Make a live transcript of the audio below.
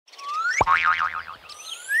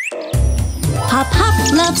Hop Hop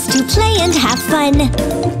loves to play and have fun.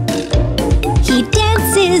 He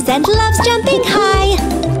dances and loves jumping high.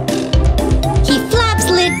 He flaps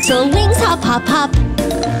little wings, hop, hop, hop.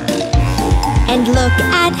 And look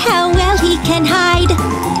at how well he can hide.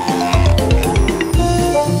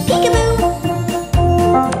 Peekaboo!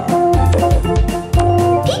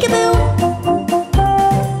 Peekaboo!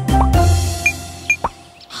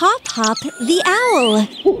 Hop Hop the owl.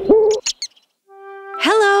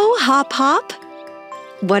 Hello, Hop Hop.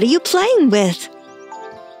 What are you playing with?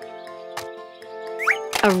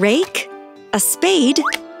 A rake, a spade,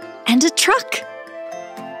 and a truck.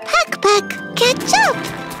 Peck, Peck, catch up!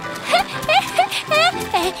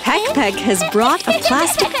 Peck Peck has brought a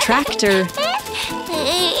plastic tractor.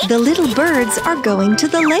 The little birds are going to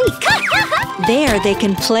the lake. There they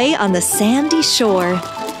can play on the sandy shore.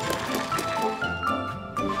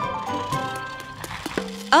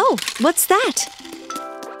 Oh, what's that?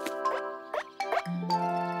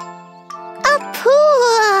 A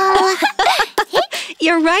pool!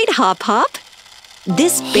 You're right, Hop Hop.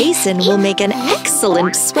 This basin will make an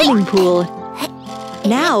excellent swimming pool.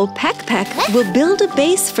 Now Peck Peck will build a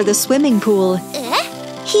base for the swimming pool.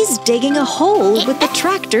 He's digging a hole with the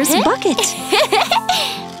tractor's bucket.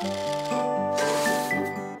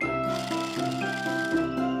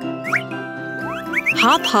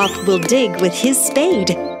 Hop Hop will dig with his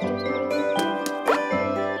spade.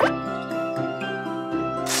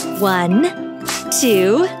 1,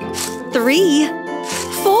 2, 3,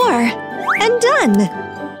 4, and done!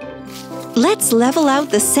 Let's level out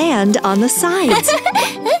the sand on the sides.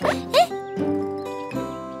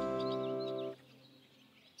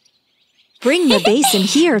 Bring the basin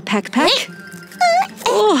here, Peck Peck.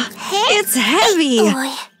 Oh, it's heavy!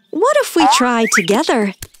 What if we try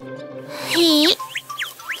together?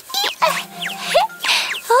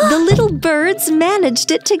 The little birds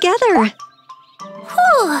managed it together.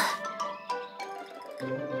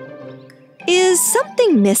 Is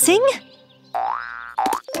something missing?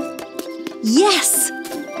 Yes!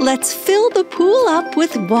 Let's fill the pool up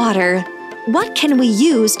with water. What can we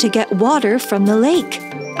use to get water from the lake?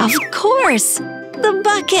 Of course! The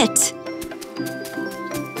bucket!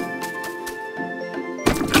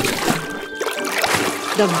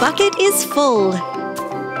 The bucket is full.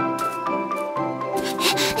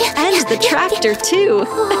 And the tractor, too.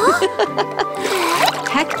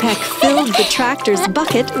 Peck Peck filled the tractor's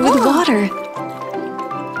bucket with water.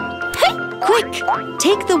 Quick!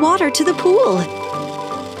 Take the water to the pool.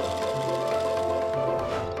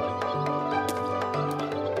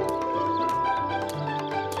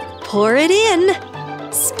 Pour it in.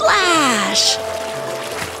 Splash!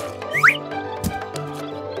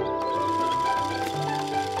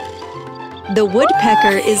 The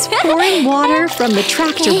woodpecker is pouring water from the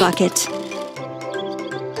tractor bucket.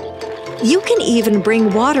 You can even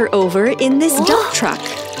bring water over in this dump truck.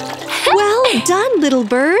 Well done, little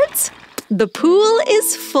birds! The pool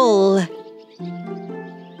is full.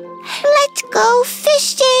 Let's go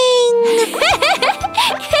fishing!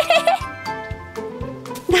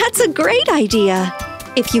 That's a great idea!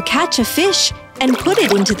 If you catch a fish and put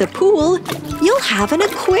it into the pool, you'll have an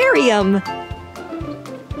aquarium!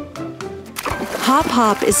 Hop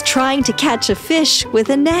Hop is trying to catch a fish with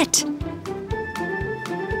a net.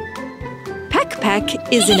 Peck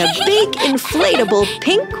Peck is in a big inflatable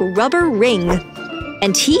pink rubber ring.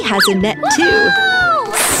 And he has a net too.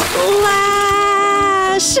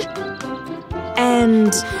 Splash!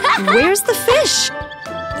 And where's the fish?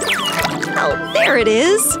 Oh, there it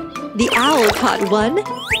is! The owl caught one,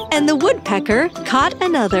 and the woodpecker caught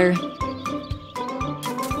another.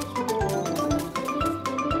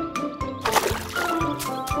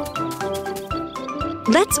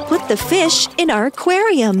 Let's put the fish in our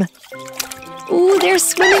aquarium. Ooh, they're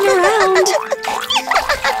swimming around.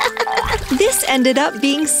 This ended up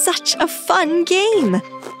being such a fun game.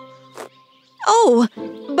 Oh,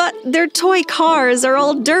 but their toy cars are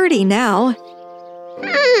all dirty now.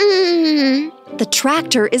 The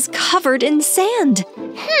tractor is covered in sand.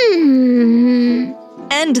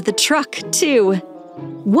 And the truck, too.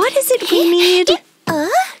 What is it we need? A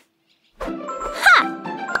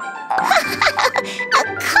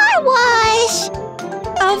car wash!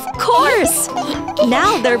 Of course!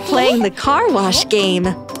 Now they're playing the car wash game.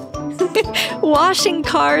 Washing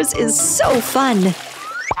cars is so fun.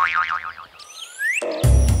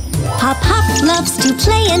 Hop Hop loves to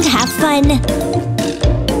play and have fun.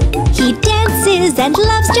 He dances and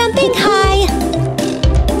loves jumping high.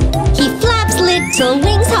 He flaps little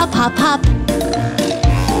wings, hop, hop, hop.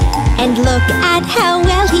 And look at how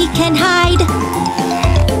well he can hide.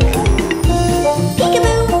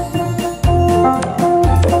 Peekaboo!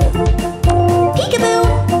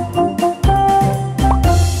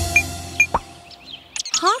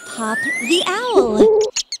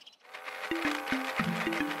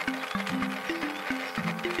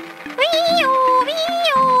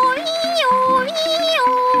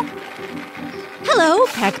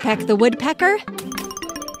 Peck the woodpecker?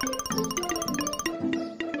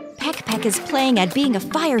 Peck is playing at being a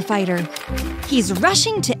firefighter. He's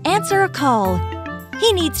rushing to answer a call.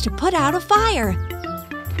 He needs to put out a fire.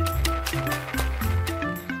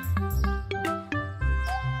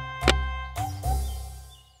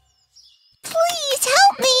 Please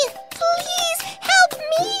help me! Please help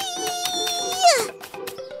me!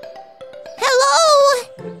 Hello?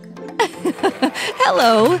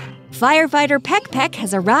 Hello! Firefighter Peck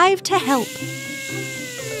has arrived to help.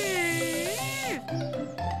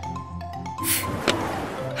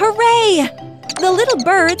 Hooray! The little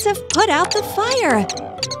birds have put out the fire.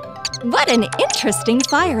 What an interesting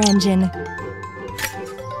fire engine.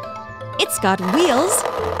 It's got wheels,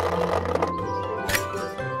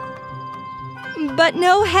 but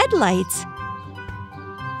no headlights.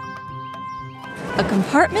 A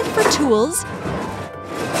compartment for tools.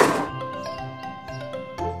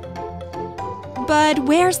 But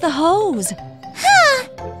where's the hose? Huh!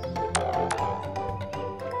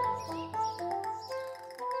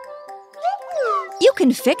 You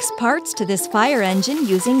can fix parts to this fire engine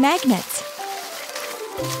using magnets.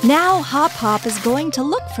 Now Hop is going to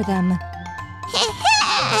look for them.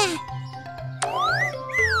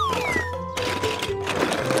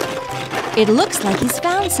 It looks like he's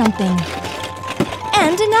found something.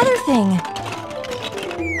 And another thing.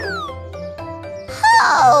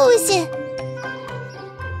 Hose!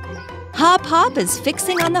 Hop is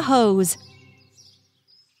fixing on the hose.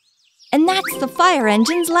 And that's the fire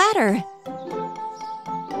engine's ladder.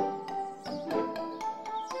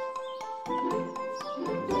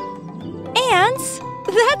 Ants?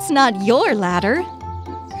 That's not your ladder.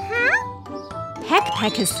 Huh?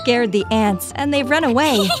 Peck has scared the ants and they've run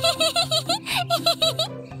away.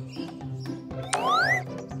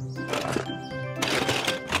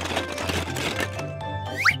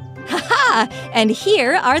 Haha! And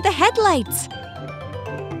here are the headlights.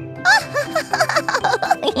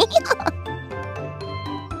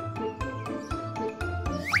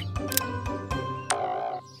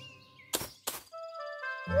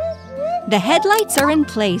 The headlights are in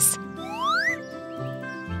place.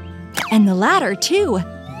 And the ladder, too.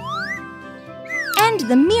 And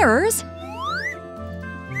the mirrors.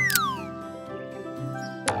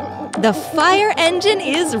 The fire engine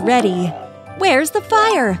is ready. Where's the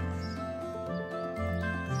fire?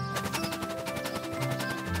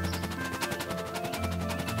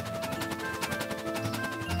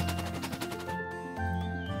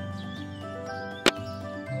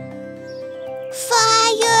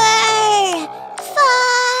 Fire! Fire!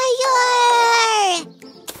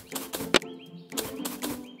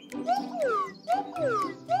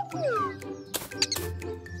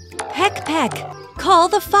 Peck, call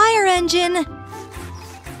the fire engine.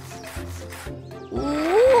 Wee-oo,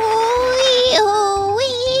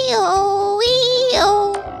 wee-oo,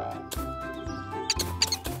 wee-oo.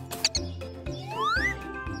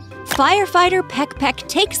 Firefighter Peck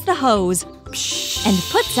takes the hose and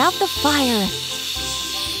puts out the fire.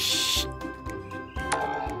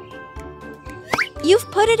 You've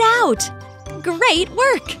put it out! Great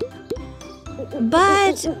work!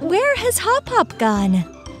 But where has Hop gone?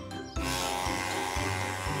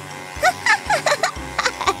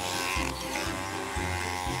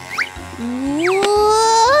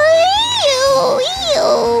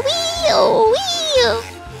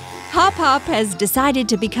 Hop has decided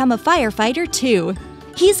to become a firefighter too.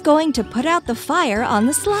 He's going to put out the fire on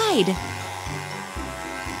the slide.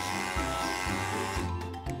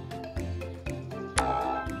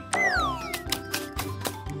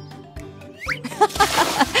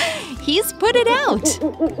 He's put it out.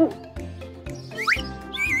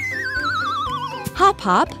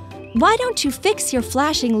 Hop, why don't you fix your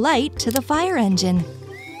flashing light to the fire engine?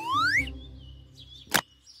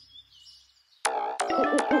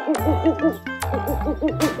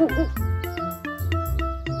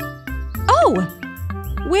 Oh!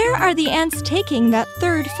 Where are the ants taking that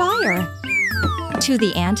third fire? To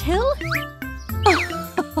the anthill?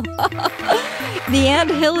 The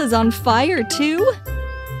anthill is on fire too?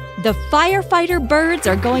 The firefighter birds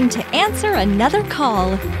are going to answer another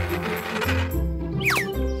call.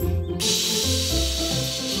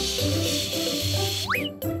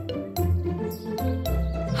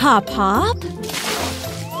 Hop.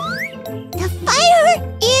 The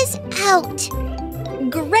fire is out.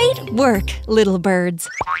 Great work, little birds.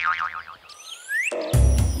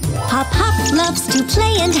 Hop loves to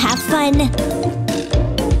play and have fun.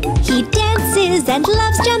 He dances and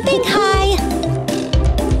loves jumping high.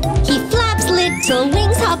 He flaps little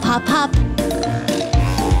wings, hop.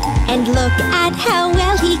 And look at how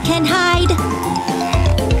well he can hide.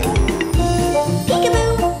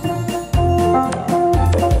 Peekaboo!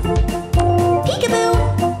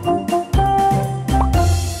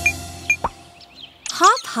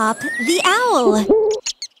 Hop the owl.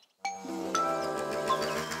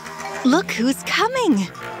 Look who's coming!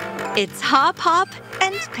 It's Hop Hop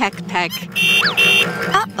and Peck Peck.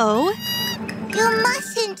 Uh-oh! You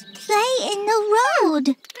mustn't play in the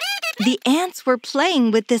road. The ants were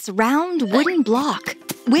playing with this round wooden block.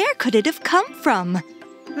 Where could it have come from?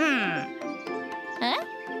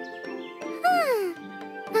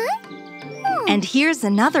 And here's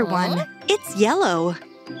another one. It's yellow.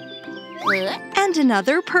 And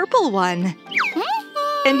another purple one.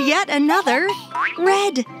 And yet another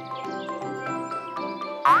red.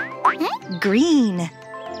 Green.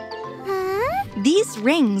 These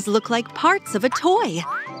rings look like parts of a toy.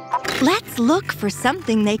 Let's look for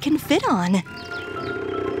something they can fit on.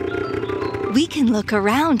 We can look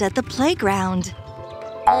around at the playground.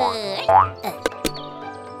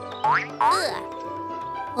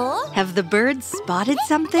 Have the birds spotted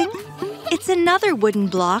something? It's another wooden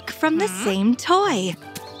block from the same toy.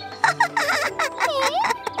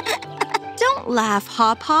 Don't laugh,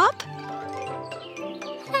 Hop Hop.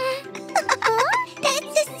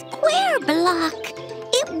 That's a square block.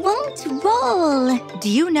 It won't roll. Do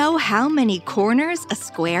you know how many corners a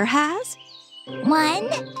square has? 1,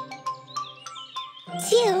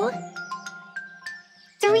 2,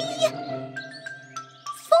 3,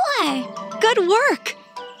 4. Good work!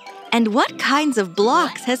 And what kinds of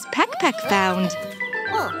blocks has Peck Peck found?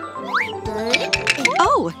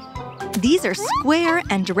 Oh, these are square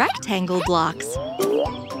and rectangle blocks.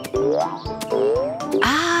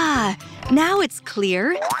 Ah, now it's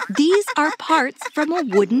clear. These are parts from a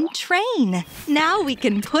wooden train. Now we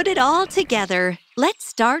can put it all together. Let's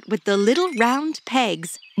start with the little round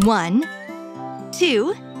pegs. 1,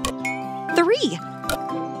 2, 3.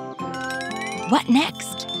 What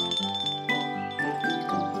next?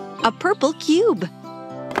 A purple cube.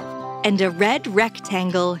 And a red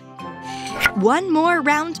rectangle. One more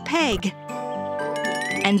round peg.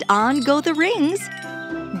 And on go the rings.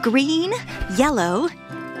 Green, yellow,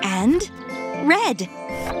 and red.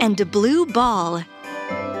 And a blue ball.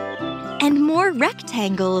 And more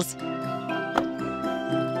rectangles.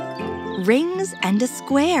 Rings and a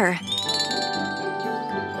square.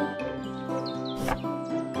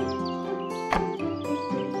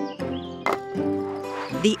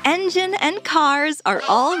 The engine and cars are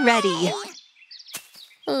all ready.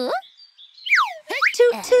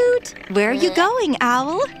 Toot toot! Where are you going,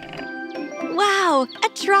 Owl? Wow, a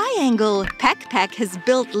triangle! Peck Peck has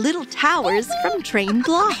built little towers from train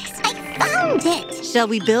blocks. I found it! Shall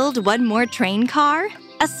we build one more train car?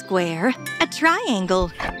 A square, a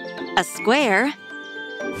triangle, a square,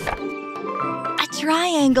 a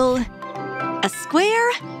triangle, a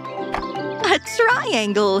square, a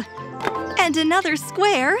triangle, and another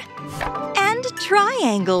square, and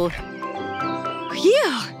triangle.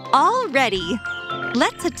 Phew! All ready.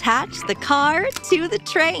 Let's attach the car to the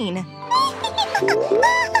train.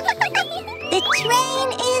 The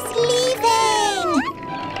train is leaving!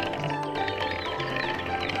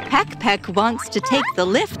 Peck Peck wants to take the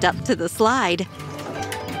lift up to the slide.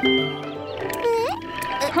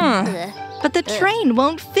 But the train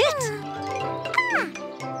won't fit.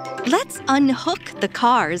 Let's unhook the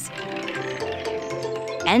cars.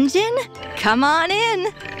 Engine, come on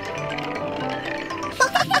in.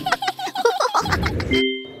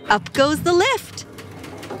 Up goes the lift.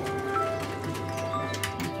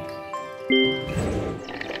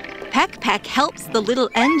 Peck Peck helps the little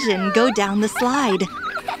engine go down the slide.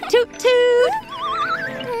 Toot toot!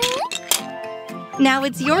 Now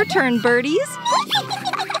it's your turn, birdies.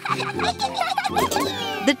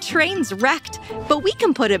 The train's wrecked, but we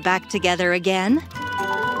can put it back together again.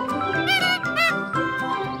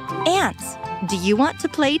 Ants, do you want to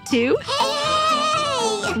play too? Hey!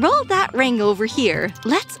 Roll that ring over here.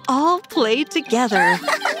 Let's all play together.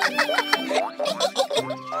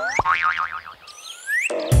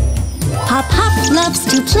 Hop Hop loves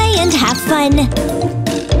to play and have fun.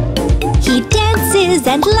 He dances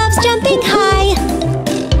and loves jumping high.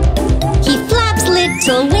 He flaps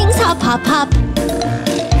little wings, hop, hop, hop.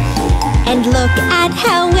 And look at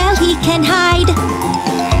how well he can hide.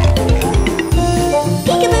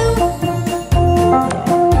 Peekaboo!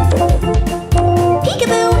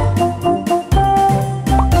 Peekaboo!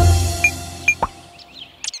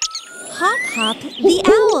 Hop Hop the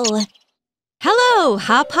owl. Hello,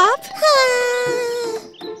 Hop Hop.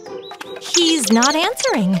 He's not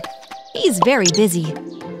answering. He's very busy.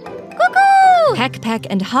 Cuckoo! Peck Peck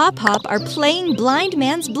and Hop Hop are playing Blind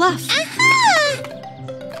Man's Bluff.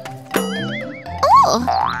 Oh!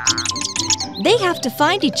 They have to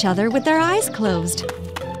find each other with their eyes closed.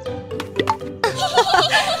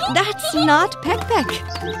 That's not Peck Peck.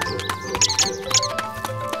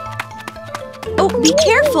 Oh, be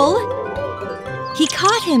careful! He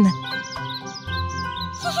caught him.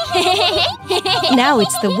 Now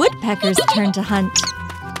it's the woodpecker's turn to hunt.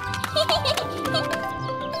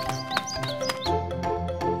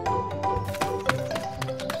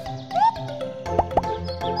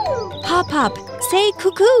 Hop-Hop, say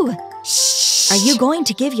cuckoo. Shh. Are you going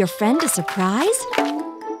to give your friend a surprise?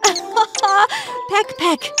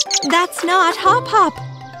 Peck-Peck, that's not Hop-Hop.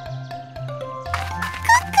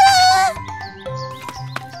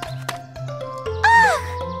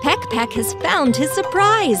 Peck-Peck has found his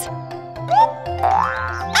surprise.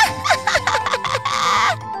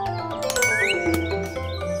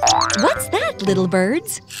 What's that, little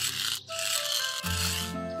birds?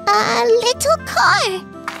 A little car.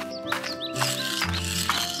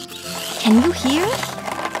 Can you hear?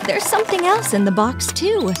 There's something else in the box,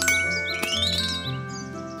 too.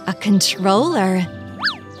 A controller.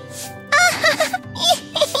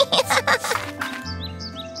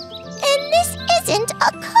 And this isn't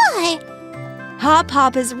a car.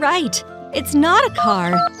 Hop-Hop is right. It's not a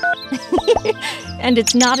car. And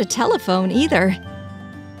it's not a telephone either.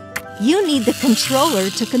 You need the controller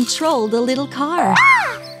to control the little car.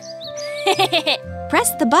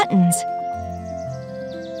 Press the buttons.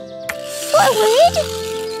 Forward.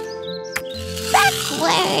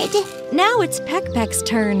 Backward. Now it's Peck-Peck's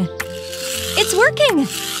turn. It's working!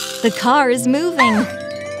 The car is moving.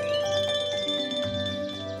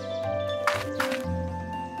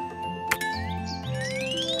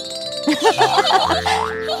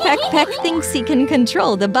 Peck-Peck thinks he can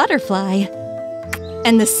control the butterfly.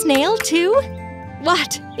 And the snail, too?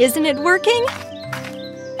 What? Isn't it working?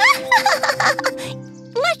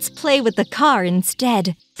 Let's play with the car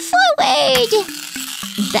instead. Forward.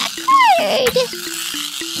 Backward.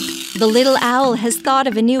 The little owl has thought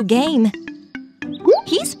of a new game.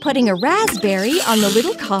 He's putting a raspberry on the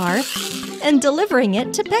little car and delivering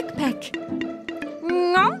it to Peck-Peck.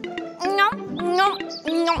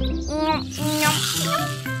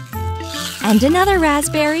 And another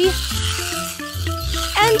raspberry.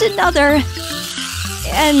 And another.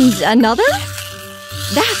 And another?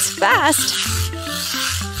 That's fast.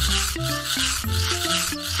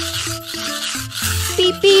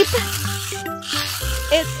 Beep, beep.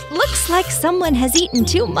 It looks like someone has eaten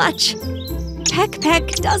too much. Peck-Peck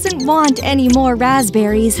doesn't want any more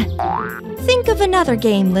raspberries. Think of another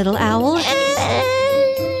game, little owl.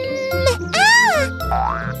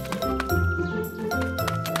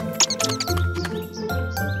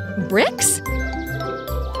 Bricks?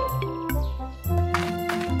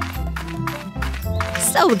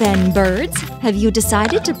 So then, birds, have you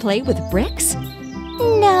decided to play with bricks?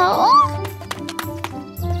 No.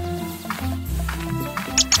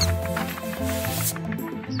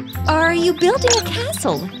 Are you building a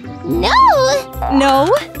castle? No.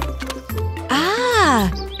 No? Ah,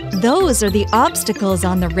 those are the obstacles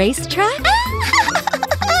on the racetrack?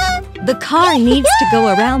 The car needs to go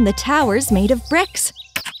around the towers made of bricks.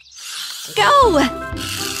 Go!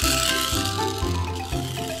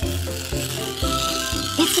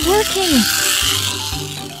 It's working!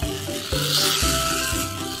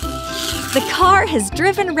 The car has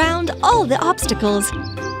driven around all the obstacles.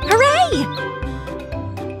 Hooray!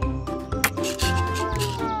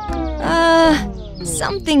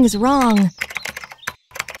 Something's wrong.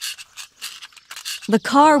 The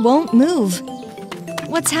car won't move.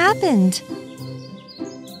 What's happened?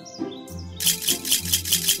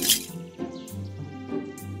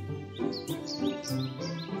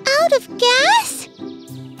 Out of gas?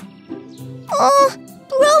 Oh,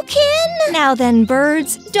 broken! Now then,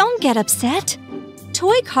 birds, don't get upset.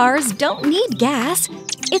 Toy cars don't need gas.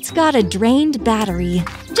 It's got a drained battery.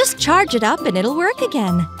 Just charge it up and it'll work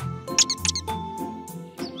again.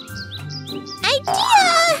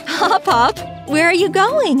 Idea! Hop-Hop, where are you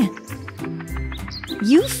going?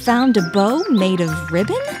 You found a bow made of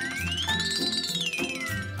ribbon?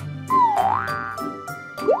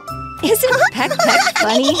 Isn't Peck-Peck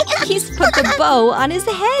funny? He's put the bow on his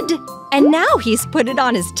head. And now he's put it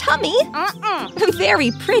on his tummy.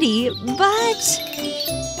 Very pretty, but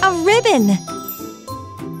a ribbon.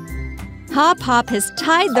 Hop-Hop has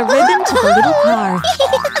tied the ribbon to the little car.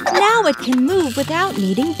 Now it can move without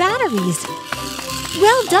needing batteries.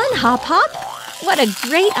 Well done, Hop-Hop. What a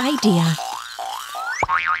great idea.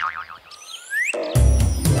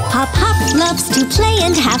 Hop-Hop loves to play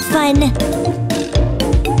and have fun.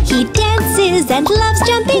 He dances and loves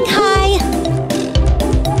jumping high.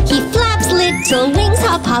 He flaps little wings,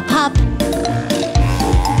 hop, hop, hop.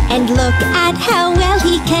 And look at how well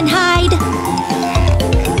he can hide.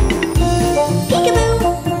 Peekaboo!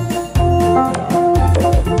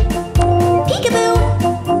 Peekaboo!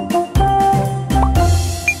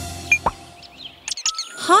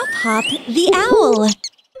 Hop Hop the Owl.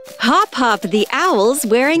 Hop Hop the Owl's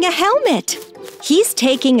wearing a helmet. He's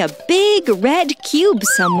taking a big red cube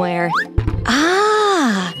somewhere.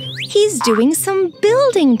 Ah, he's doing some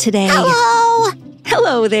building today. Hello!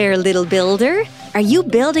 Hello there, little builder. Are you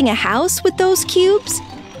building a house with those cubes?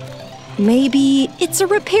 Maybe it's a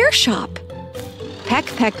repair shop. Peck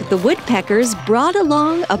Peck the Woodpeckers brought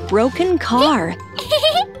along a broken car.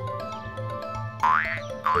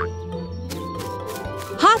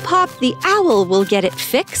 Hop Hop the Owl will get it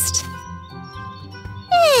fixed.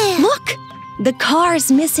 Look, the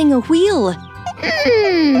car's missing a wheel.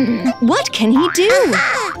 What can he do?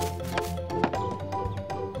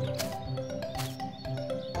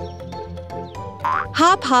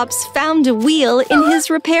 Hop Hop's found a wheel in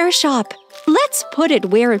his repair shop. Let's put it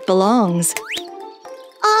where it belongs.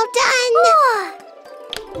 All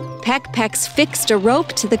done! Peck Peck's fixed a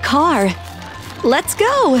rope to the car. Let's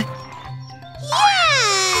go! Yeah!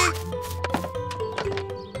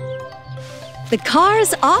 The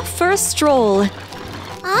car's off for a stroll.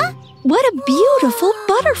 Huh? What a beautiful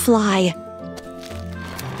butterfly!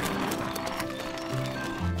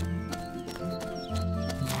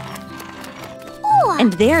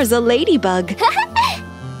 And there's a ladybug.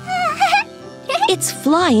 It's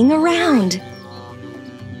flying around.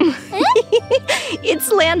 It's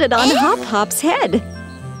landed on Hop Hop's head.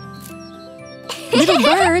 Little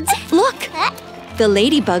birds, look! The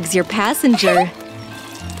ladybug's your passenger.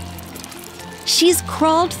 She's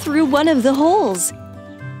crawled through one of the holes.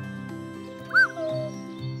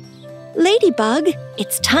 Ladybug,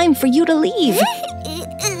 it's time for you to leave.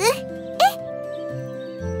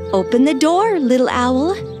 Open the door, little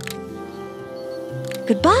owl.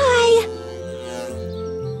 Goodbye.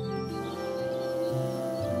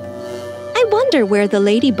 I wonder where the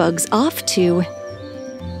ladybug's off to.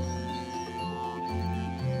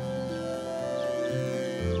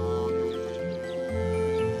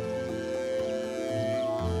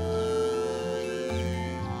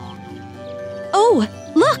 Oh,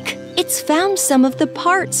 look! It's found some of the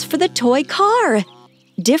parts for the toy car.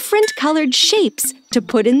 Different colored shapes to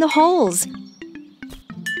put in the holes.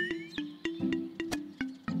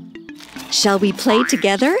 Shall we play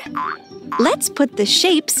together? Let's put the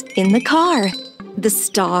shapes in the car. The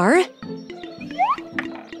star,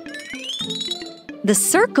 the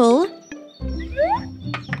circle,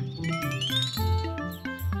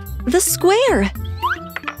 the square.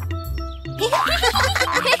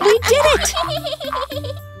 We did it!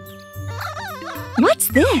 What's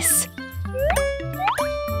this?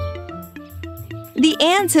 The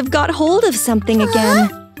ants have got hold of something again.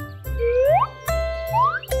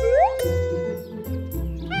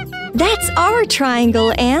 That's our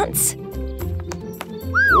triangle, ants.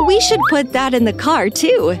 We should put that in the car,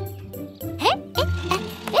 too.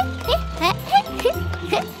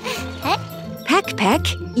 Peck Peck,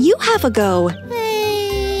 you have a go.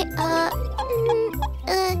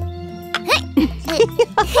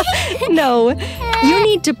 No, you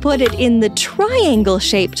need to put it in the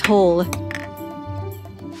triangle-shaped hole.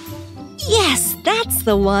 Yes, that's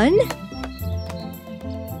the one.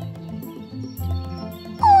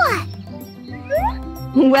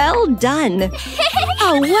 Well done.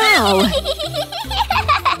 Oh, wow.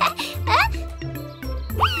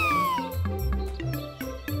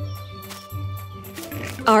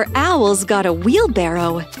 Our owl's got a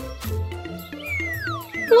wheelbarrow.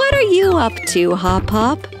 What are you up to, Hop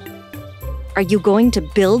Hop? Are you going to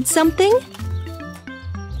build something?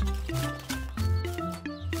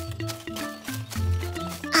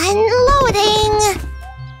 Unloading!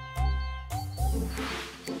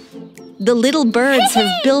 The little birds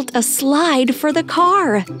have built a slide for the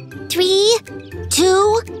car. 3,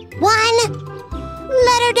 2, 1.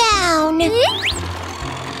 Let her down.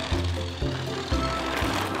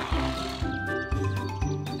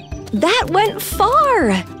 That went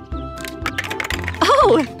far.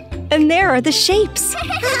 Oh, and there are the shapes.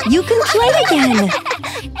 You can play again.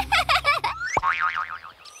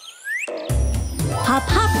 Hop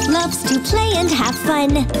Hop loves to play and have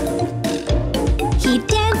fun. He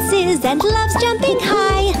dances and loves jumping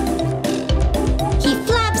high. He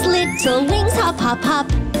flaps little wings, hop, hop, hop.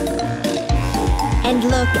 And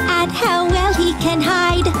look at how well he can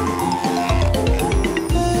hide.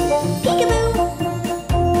 Peekaboo.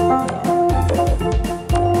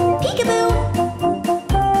 Peekaboo.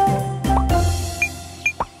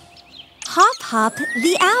 Hop Hop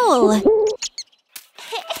the Owl.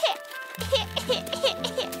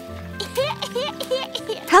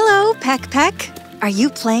 Hello, Peck Peck. Are you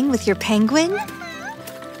playing with your penguin?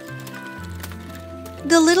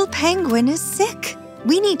 The little penguin is sick.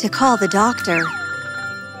 We need to call the doctor.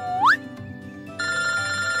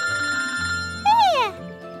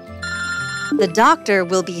 The doctor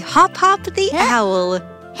will be Hop Hop the owl.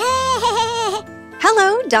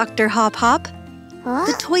 Hello, Dr. Hop Hop.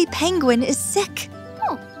 The toy penguin is sick.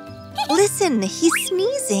 Listen, he's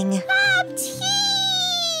sneezing.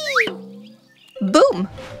 Boom!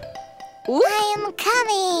 I am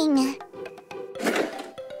coming.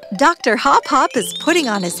 Dr. Hop Hop is putting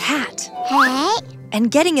on his hat Hey?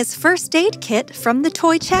 and getting his first aid kit from the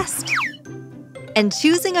toy chest and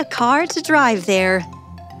choosing a car to drive there.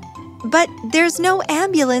 But there's no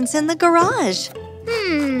ambulance in the garage.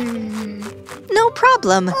 No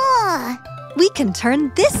problem. Oh. We can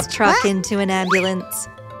turn this truck into an ambulance.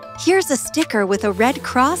 Here's a sticker with a red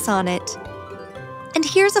cross on it. And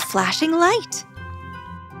here's a flashing light.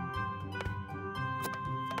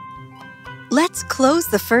 Let's close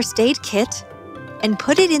the first aid kit and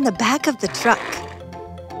put it in the back of the truck.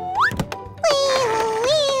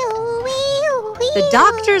 The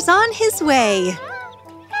doctor's on his way.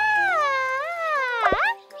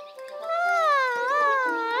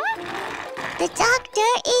 The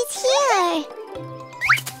doctor is here.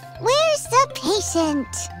 Where's the patient?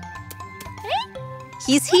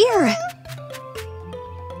 He's here.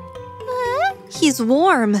 He's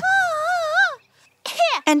warm.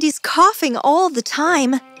 And he's coughing all the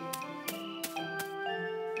time.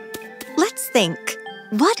 Let's think.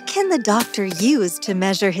 What can the doctor use to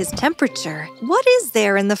measure his temperature? What is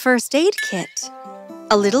there in the first aid kit?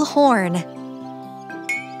 A little horn.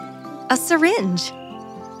 A syringe.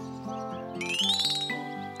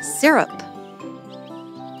 Syrup.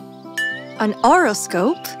 An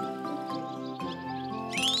horoscope.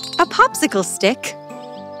 A popsicle stick.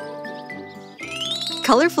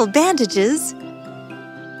 Colorful bandages.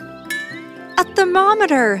 A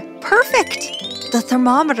thermometer! Perfect! The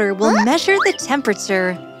thermometer will measure the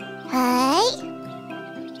temperature. Hey?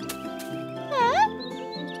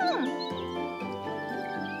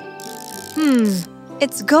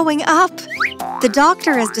 It's going up. The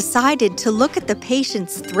doctor has decided to look at the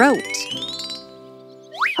patient's throat.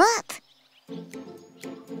 Whoop.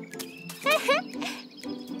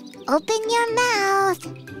 Open your mouth.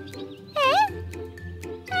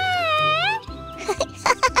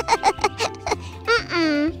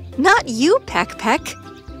 Not you, Peck Peck.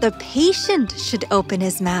 The patient should open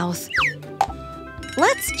his mouth.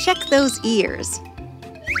 Let's check those ears.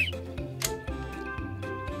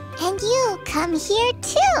 And you come here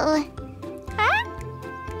too.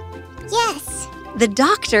 Yes, The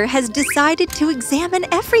doctor has decided to examine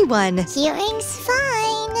everyone. hearing's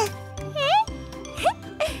fine.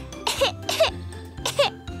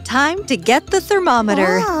 Time to get the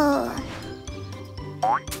thermometer. Oh.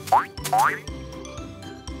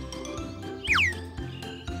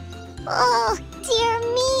 Oh, dear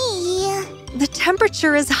me. The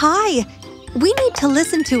temperature is high. We need to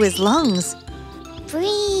listen to his lungs.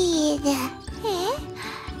 Breathe.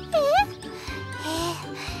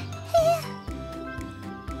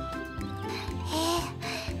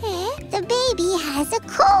 The baby has a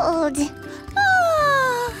cold.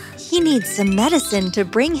 He needs some medicine to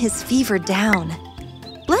bring his fever down.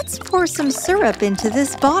 Let's pour some syrup into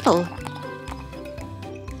this bottle.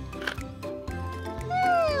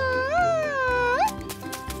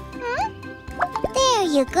 There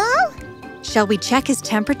you go. Shall we check his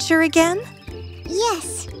temperature again?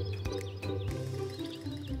 Yes.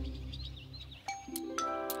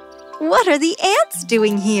 What are the ants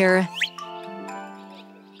doing here?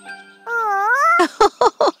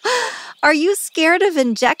 Aww. Are you scared of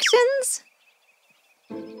injections?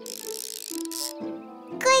 Good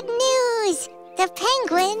news. The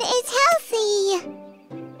penguin is healthy.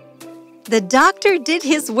 The doctor did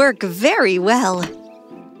his work very well.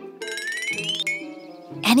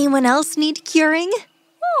 Anyone else need curing?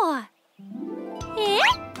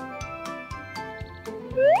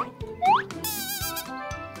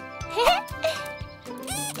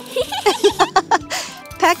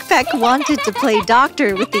 Peck Peck wanted to play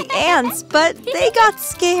doctor with the ants, but they got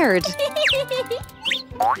scared.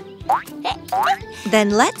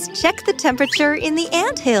 Then let's check the temperature in the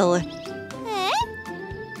anthill.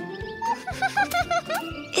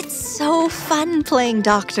 It's so fun playing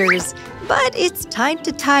doctors, but it's time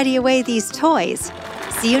to tidy away these toys.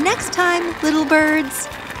 See you next time, little birds.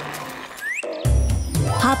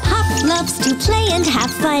 Hop Hop loves to play and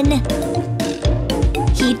have fun.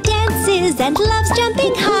 He dances and loves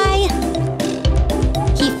jumping high.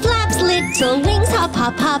 He flaps little wings, hop,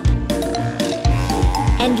 hop, hop.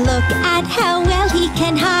 And look at how well he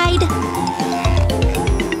can hide.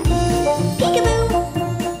 Peekaboo.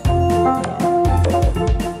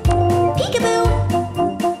 Peekaboo.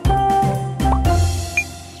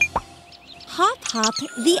 Hop Hop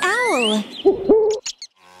the owl.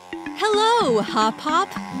 Hello, Hop Hop.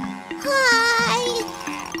 Hi!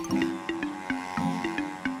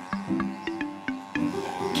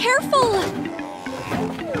 Careful!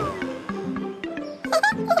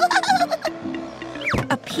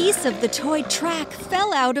 A piece of the toy track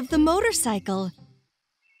fell out of the motorcycle.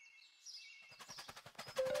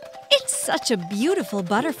 It's such a beautiful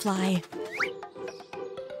butterfly.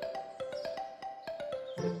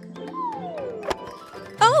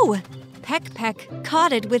 Oh! Peck Peck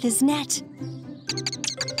caught it with his net.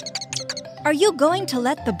 Are you going to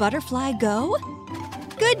let the butterfly go?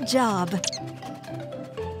 Good job!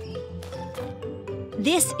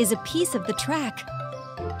 This is a piece of the track.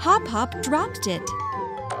 Hop Hop dropped it.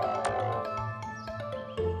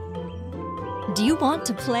 Do you want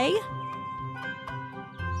to play?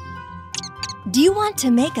 Do you want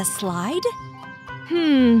to make a slide?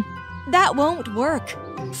 That won't work.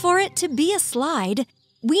 For it to be a slide,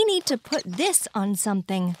 we need to put this on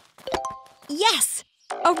something. Yes!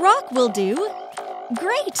 A rock will do.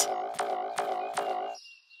 Great!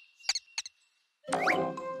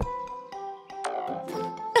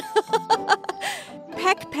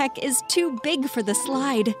 Peck Peck is too big for the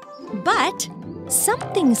slide, but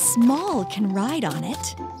something small can ride on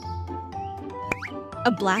it.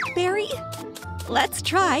 A blackberry? Let's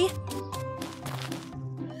try.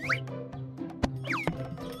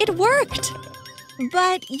 It worked!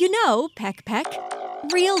 But you know, Peck Peck,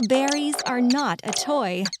 real berries are not a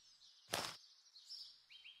toy.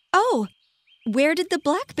 Oh, where did the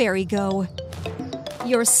blackberry go?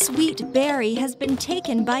 Your sweet berry has been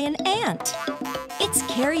taken by an ant. It's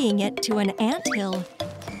carrying it to an anthill.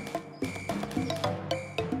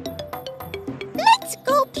 Let's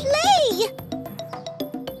go play!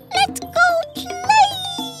 Let's go play!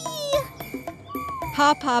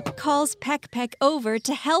 Hop Hop calls Peck Peck over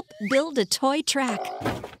to help build a toy track.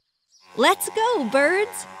 Let's go,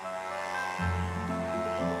 birds!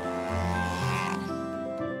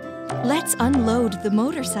 Let's unload the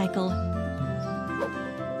motorcycle.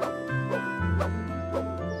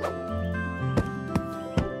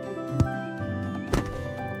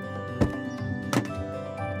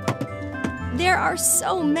 There are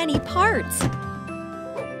so many parts.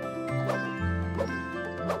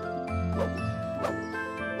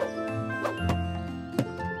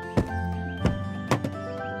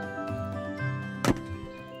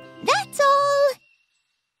 That's all!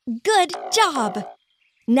 Good job!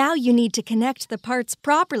 Now you need to connect the parts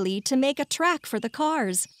properly to make a track for the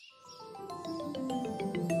cars.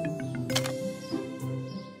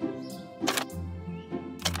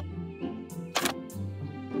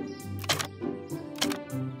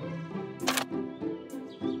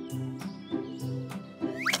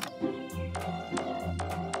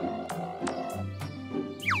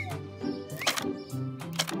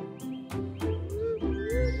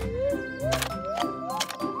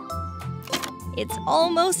 It's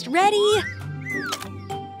almost ready.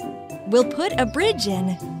 We'll put a bridge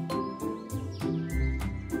in.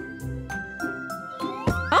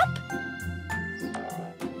 Up.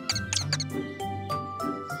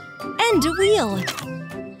 And a wheel.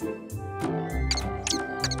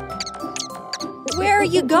 Where are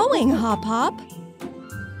you going, Hop Hop?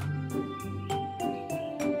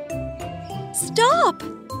 Stop!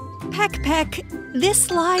 Peck Peck, this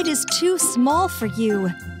slide is too small for you.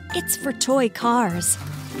 It's for toy cars.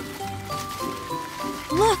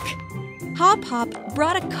 Look! Hop Hop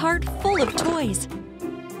brought a cart full of toys.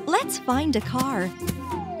 Let's find a car.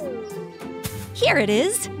 Here it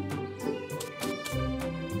is.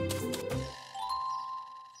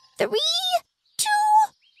 3, 2,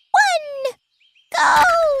 1, go!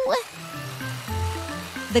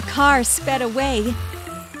 The car sped away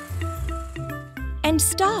and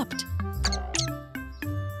stopped.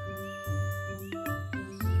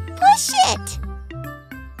 Push it!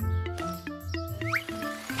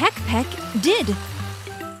 Peck Peck did.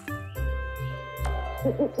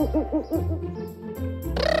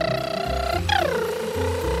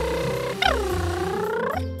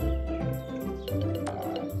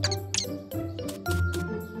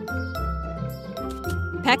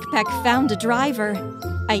 Peck Peck found a driver.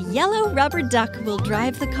 A yellow rubber duck will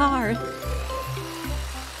drive the car.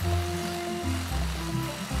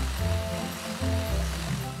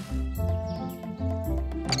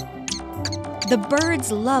 The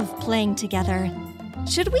birds love playing together.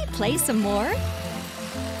 Should we play some more?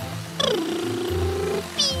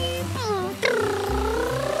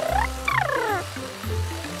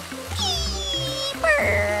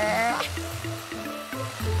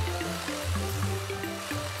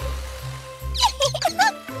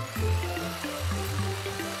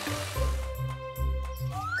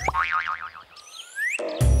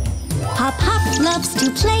 loves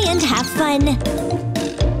to play and have fun.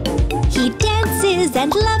 He dances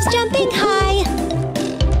and loves jumping high.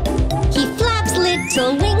 He flaps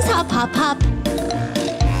little wings, hop, hop, hop.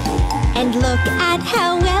 And look at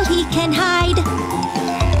how well he can hide.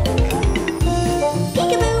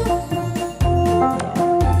 Peekaboo!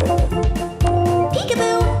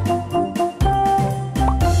 Peekaboo!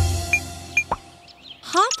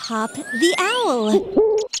 Hop Hop the owl.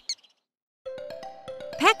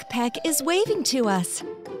 Peck Peck is waving to us.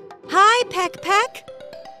 Hi, Peck Peck.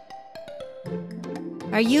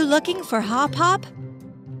 Are you looking for Hop Hop?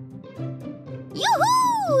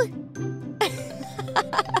 Yoo-hoo!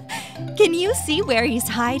 Can you see where he's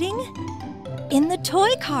hiding? In the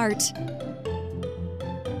toy cart.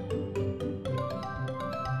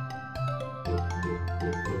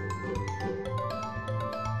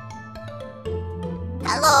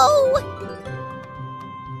 Hello!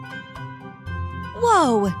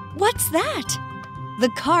 Whoa, what's that? The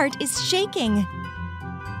cart is shaking.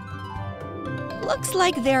 Looks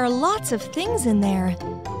like there are lots of things in there.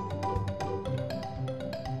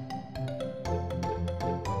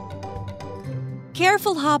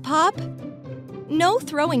 Careful, Hop Hop. No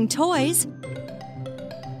throwing toys.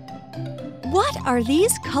 What are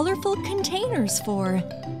these colorful containers for?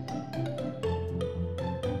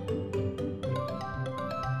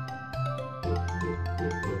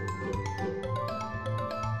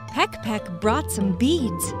 Peck Peck brought some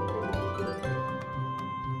beads.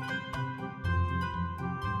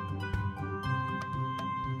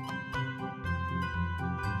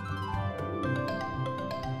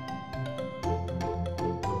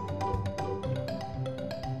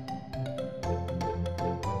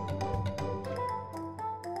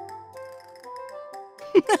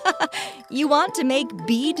 You want to make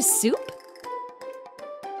bead soup?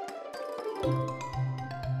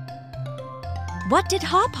 What did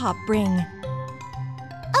Hop Hop bring?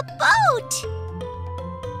 A boat!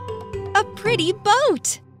 A pretty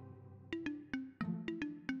boat!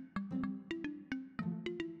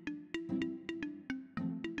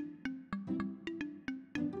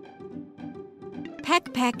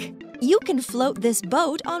 Peck Peck, you can float this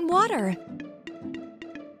boat on water.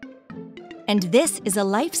 And this is a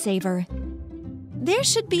lifesaver. There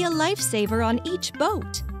should be a lifesaver on each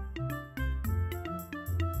boat.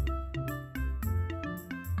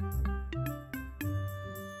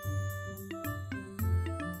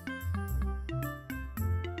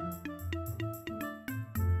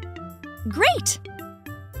 Great!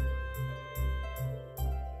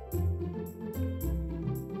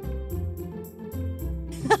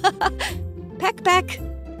 Peck Peck,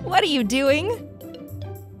 what are you doing?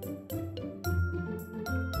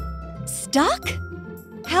 Stuck?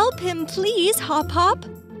 Help him, please, Hop Hop.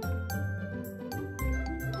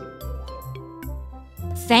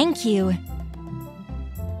 Thank you.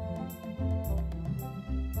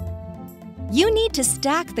 You need to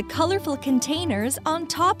stack the colorful containers on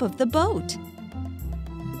top of the boat.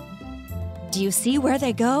 Do you see where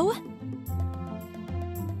they go?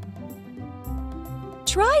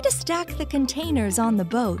 Try to stack the containers on the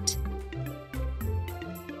boat.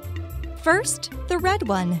 First, the red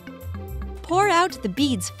one. Pour out the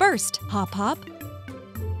beads first, Hop Hop.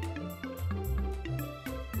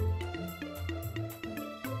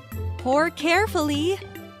 Pour carefully.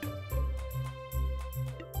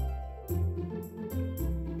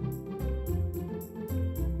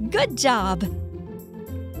 Good job!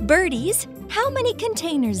 Birdies, how many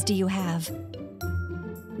containers do you have?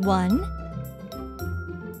 1,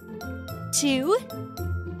 2,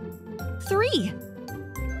 3.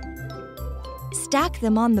 Stack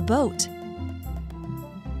them on the boat.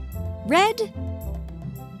 Red,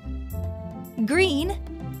 green,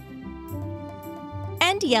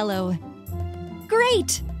 and yellow.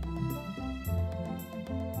 Great!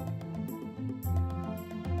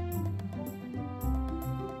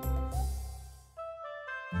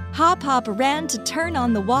 Hop Hop ran to turn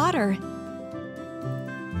on the water.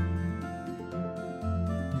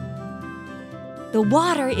 The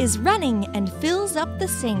water is running and fills up the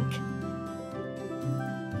sink.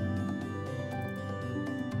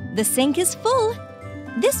 The sink is full.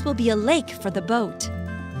 This will be a lake for the boat.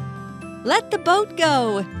 Let the boat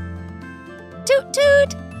go. Toot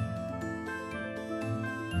toot!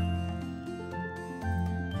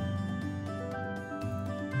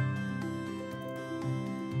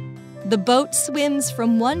 The boat swims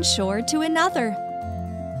from one shore to another.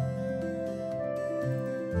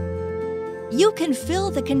 You can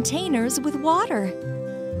fill the containers with water.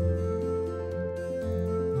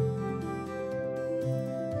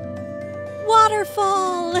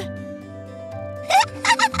 Waterfall!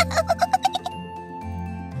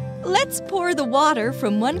 Let's pour the water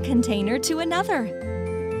from one container to another.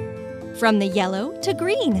 From the yellow to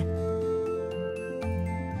green.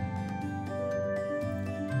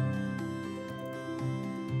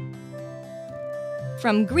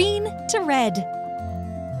 From green to red.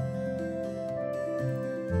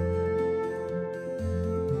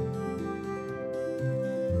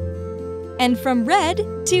 And from red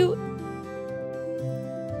to...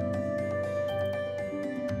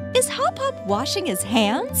 Is Hop Hop washing his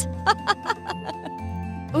hands?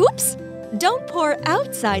 Oops! Don't pour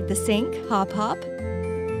outside the sink, Hop Hop.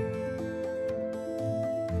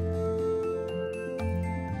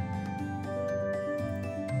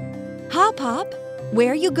 Hop Hop,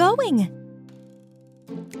 where are you going?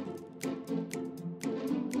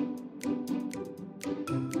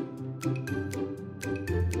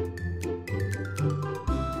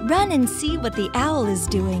 Run and see what the owl is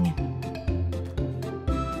doing.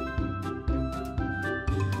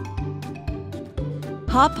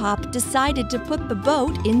 Hop Hop decided to put the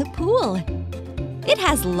boat in the pool. It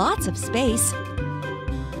has lots of space.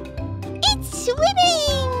 It's swimming!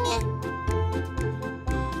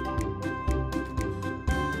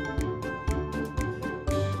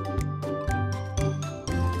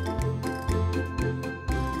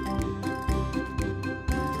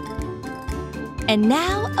 And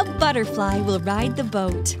now a butterfly will ride the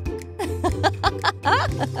boat.